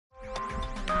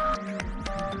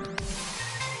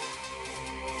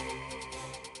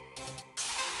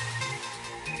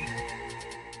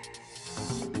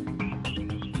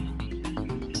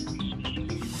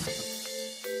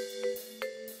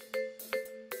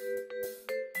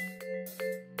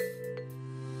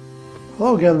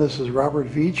Hello again, this is Robert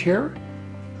Veach here.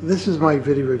 This is my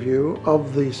video review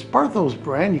of the Sparthos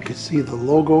brand. You can see the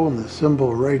logo and the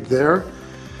symbol right there.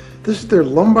 This is their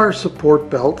lumbar support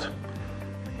belt.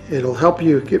 It'll help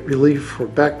you get relief for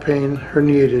back pain,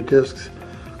 herniated discs,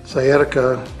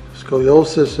 sciatica,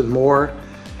 scoliosis, and more.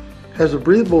 Has a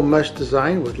breathable mesh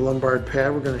design with lumbar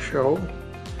pad we're going to show.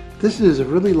 This is a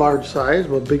really large size.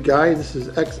 I'm a big guy. This is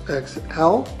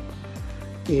XXL.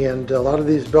 And a lot of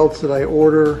these belts that I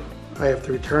order, I have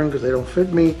to return because they don't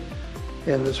fit me,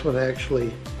 and this one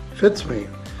actually fits me.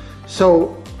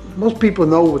 So most people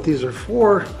know what these are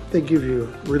for. They give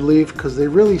you relief because they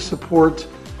really support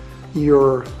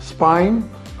your spine,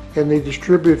 and they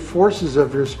distribute forces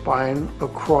of your spine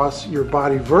across your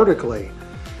body vertically,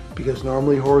 because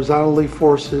normally horizontally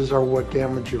forces are what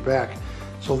damage your back.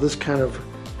 So this kind of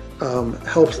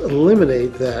helps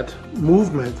eliminate that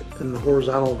movement in the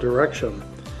horizontal direction.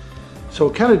 So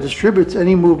it kind of distributes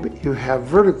any movement you have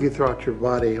vertically throughout your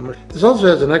body. This also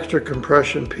has an extra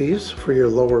compression piece for your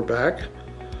lower back,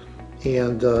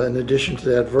 and in addition to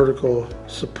that vertical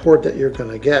support that you're going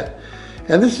to get.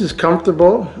 And this is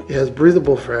comfortable. It has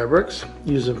breathable fabrics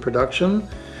used in production,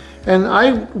 and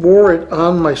I wore it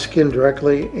on my skin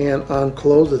directly and on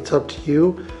clothes. It's up to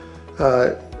you.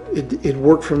 It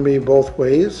worked for me both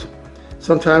ways.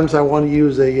 Sometimes I want to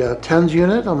use a TENS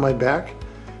unit on my back,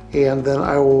 and then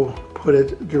I will put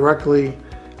it directly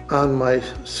on my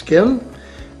skin,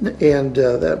 and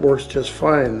that works just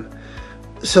fine.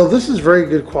 So this is very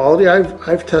good quality.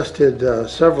 I've tested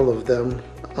several of them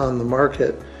on the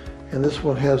market, and this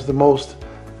one has the most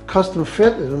custom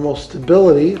fit and the most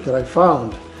stability that I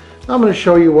found. Now I'm going to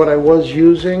show you what I was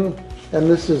using, and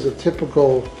this is a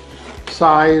typical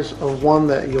size of one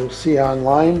that you'll see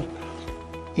online.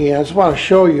 And I just want to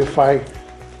show you if I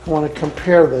want to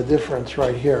compare the difference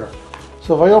right here.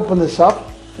 So if I open this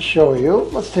up, show you,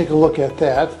 let's take a look at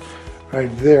that right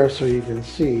there so you can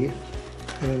see.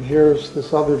 And here's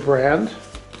this other brand.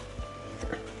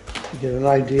 You get an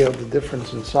idea of the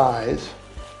difference in size.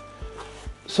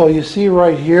 So you see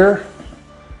right here,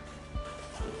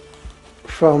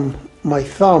 from my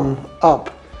thumb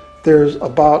up, there's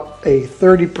about a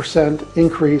 30%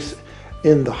 increase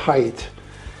in the height.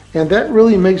 And that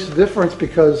really makes a difference,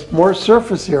 because more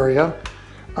surface area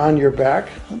on your back,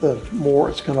 the more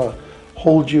it's going to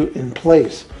hold you in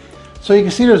place. So you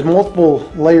can see there's multiple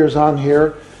layers on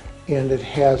here, and it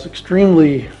has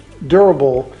extremely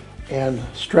durable and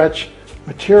stretch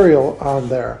material on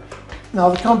there. Now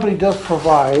the company does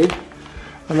provide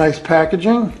a nice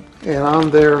packaging, and on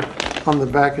there on the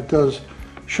back it does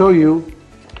show you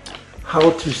how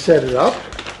to set it up.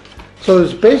 So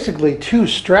there's basically two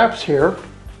straps here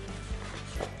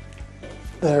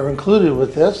that are included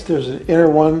with this. There's an inner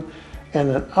one and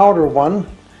an outer one,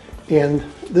 and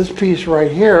this piece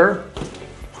right here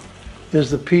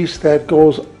is the piece that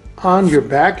goes on your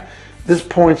back. This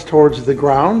points towards the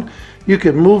ground. You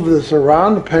can move this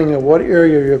around depending on what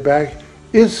area of your back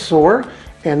is sore,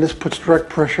 and this puts direct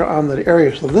pressure on that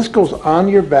area. So this goes on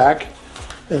your back,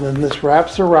 and then this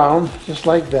wraps around just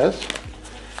like this,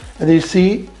 and you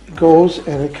see it goes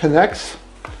and it connects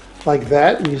like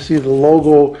that, and you see the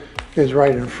logo is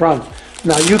right in front.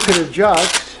 Now you can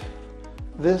adjust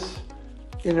this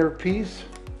inner piece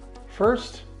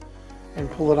first and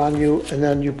pull it on you, and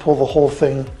then you pull the whole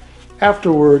thing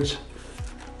afterwards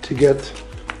to get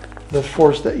the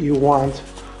force that you want,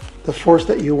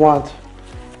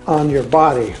 on your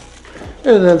body.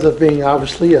 And it ends up being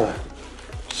obviously a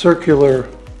circular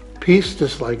piece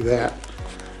just like that.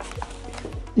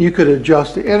 You could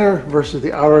adjust the inner versus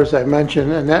the outer, as I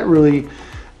mentioned, and that really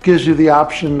gives you the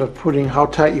option of putting how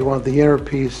tight you want the inner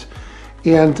piece.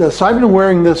 And so I've been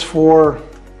wearing this for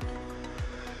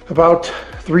about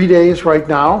 3 days right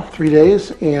now, 3 days,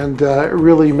 and it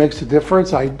really makes a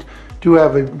difference. I do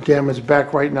have a damaged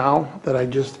back right now that I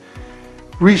just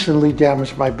recently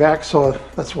damaged my back, so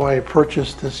that's why I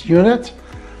purchased this unit,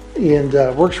 and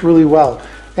works really well.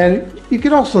 And you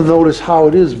can also notice how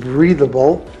it is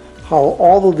breathable, how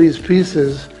all of these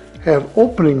pieces have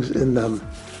openings in them,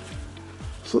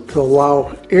 so to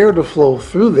allow air to flow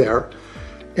through there,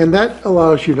 and that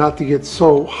allows you not to get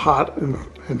so hot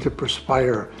and to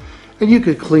perspire. And you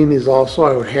could clean these also.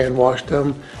 I would hand wash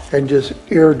them and just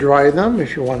air dry them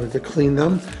if you wanted to clean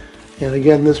them. And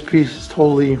again, this piece is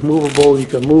totally movable. You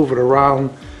can move it around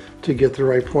to get the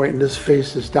right point, and this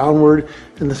faces downward,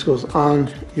 and this goes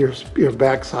on your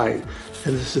backside,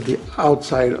 and this is the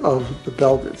outside of the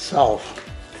belt itself.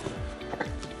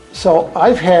 So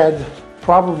I've had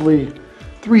probably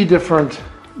 3 different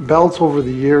belts over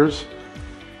the years,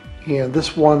 and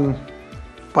this one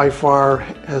by far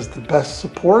has the best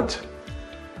support,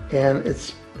 and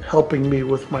it's helping me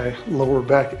with my lower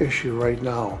back issue right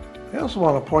now. I also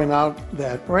want to point out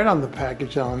that right on the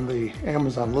package on the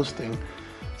Amazon listing, it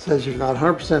says if you're not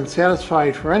 100%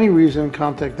 satisfied for any reason,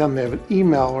 contact them. They have an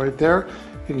email right there.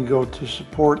 You can go to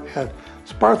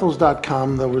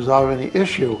support@sparthos.com. They'll resolve any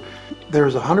issue.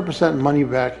 There's a 100% money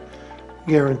back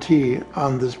guarantee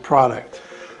on this product.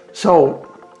 So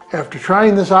after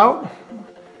trying this out,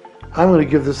 I'm going to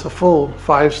give this a full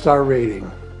 5-star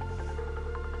rating.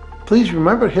 Please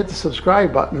remember to hit the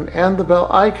subscribe button and the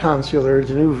bell icon so you'll alert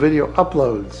to new video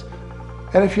uploads.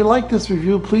 And if you like this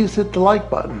review, please hit the like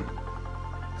button.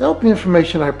 I hope the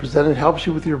information I presented helps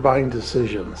you with your buying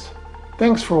decisions.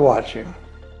 Thanks for watching.